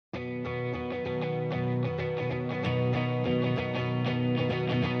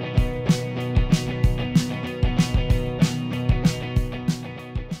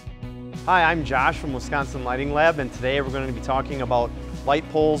Hi, I'm Josh from Wisconsin Lighting Lab, and today we're going to be talking about light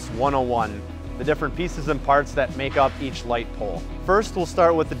poles 101, the different pieces and parts that make up each light pole. First, we'll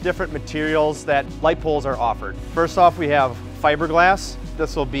start with the different materials that light poles are offered. First off, we have fiberglass.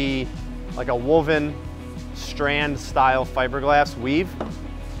 This will be like a woven strand style fiberglass weave.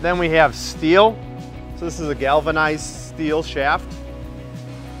 Then we have steel. So this is a galvanized steel shaft.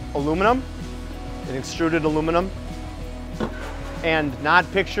 Aluminum, an extruded aluminum. And not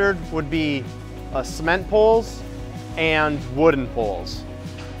pictured would be cement poles and wooden poles.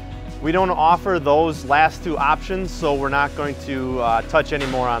 We don't offer those last two options, so we're not going to touch any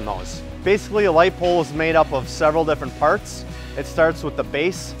more on those. Basically, a light pole is made up of several different parts. It starts with the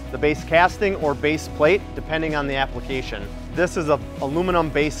base casting or base plate, depending on the application. This is an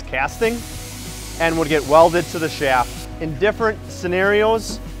aluminum base casting and would get welded to the shaft. In different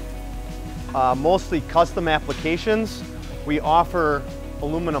scenarios, mostly custom applications, we offer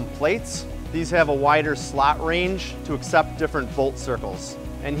aluminum plates. These have a wider slot range to accept different bolt circles.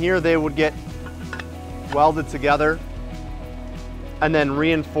 And here they would get welded together and then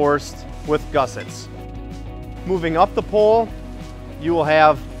reinforced with gussets. Moving up the pole, you will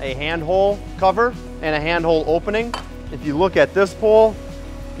have a handhole cover and a handhole opening. If you look at this pole,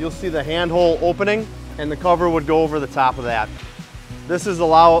 you'll see the handhole opening and the cover would go over the top of that. This is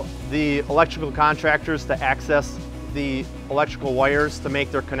allow the electrical contractors to access the electrical wires to make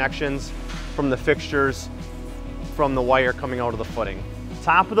their connections from the fixtures from the wire coming out of the footing.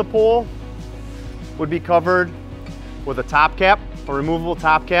 Top of the pole would be covered with a top cap, a removable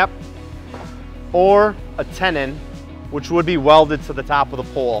top cap, or a tenon, which would be welded to the top of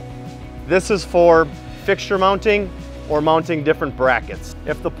the pole. This is for fixture mounting or mounting different brackets.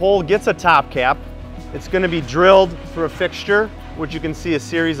 If the pole gets a top cap, it's going to be drilled through a fixture, which you can see a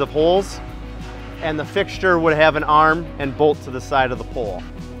series of holes, and the fixture would have an arm and bolt to the side of the pole.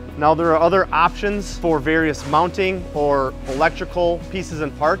 Now there are other options for various mounting or electrical pieces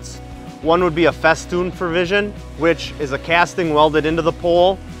and parts. One would be a festoon provision, which is a casting welded into the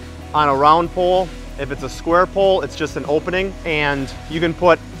pole on a round pole. If it's a square pole, it's just an opening, and you can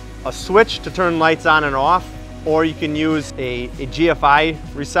put a switch to turn lights on and off, or you can use a GFI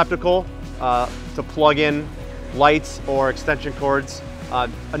receptacle to plug in lights or extension cords.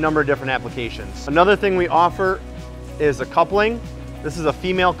 A number of different applications. Another thing we offer is a coupling. This is a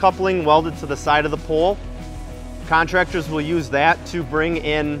female coupling welded to the side of the pole. Contractors will use that to bring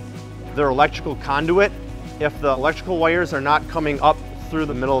in their electrical conduit if the electrical wires are not coming up through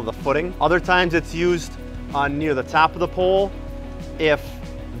the middle of the footing. Other times it's used near the top of the pole if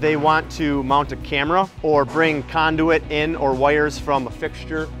they want to mount a camera or bring conduit in or wires from a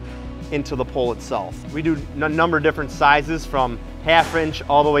fixture into the pole itself. We do a number of different sizes from 1/2 inch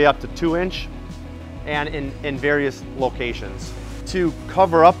all the way up to 2 inch and in various locations. To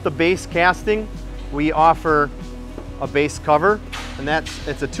cover up the base casting, we offer a base cover, and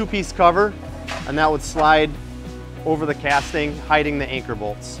it's a 2-piece cover, and that would slide over the casting, hiding the anchor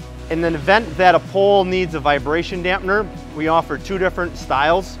bolts. In the event that a pole needs a vibration dampener, we offer 2 different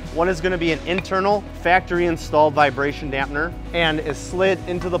styles. One is going to be an internal factory installed vibration dampener and is slid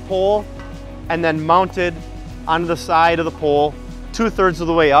into the pole and then mounted onto the side of the pole 2/3 of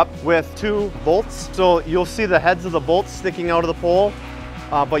the way up with 2 bolts. So you'll see the heads of the bolts sticking out of the pole,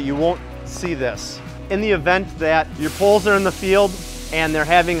 but you won't see this. In the event that your poles are in the field and they're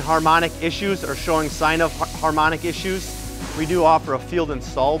having harmonic issues or showing sign of harmonic issues, we do offer a field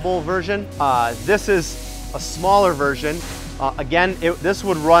installable version. This is a smaller version. Again, this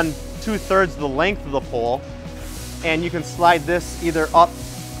would run 2/3 of the length of the pole, and you can slide this either up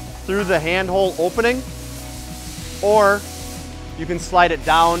through the handhole opening, or you can slide it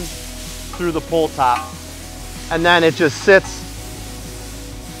down through the pole top, and then it just sits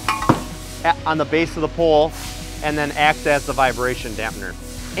on the base of the pole and then acts as the vibration dampener.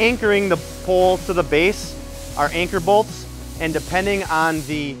 Anchoring the pole to the base are anchor bolts, and depending on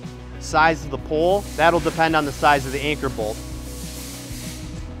the size of the pole, that'll depend on the size of the anchor bolt.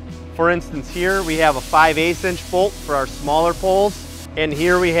 For instance, here we have a 5/8 inch bolt for our smaller poles, and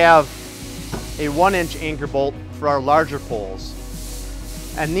here we have a 1 inch anchor bolt for our larger poles.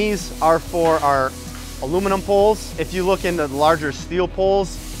 And these are for our aluminum poles. If you look into the larger steel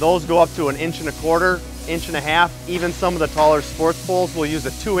poles, those go up to 1.25 inches, 1.5 inches. Even some of the taller sports poles will use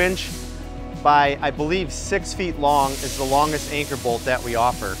a 2 inch by, I believe, 6 feet long is the longest anchor bolt that we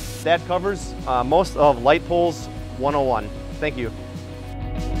offer. That covers most of Light Poles 101. Thank you.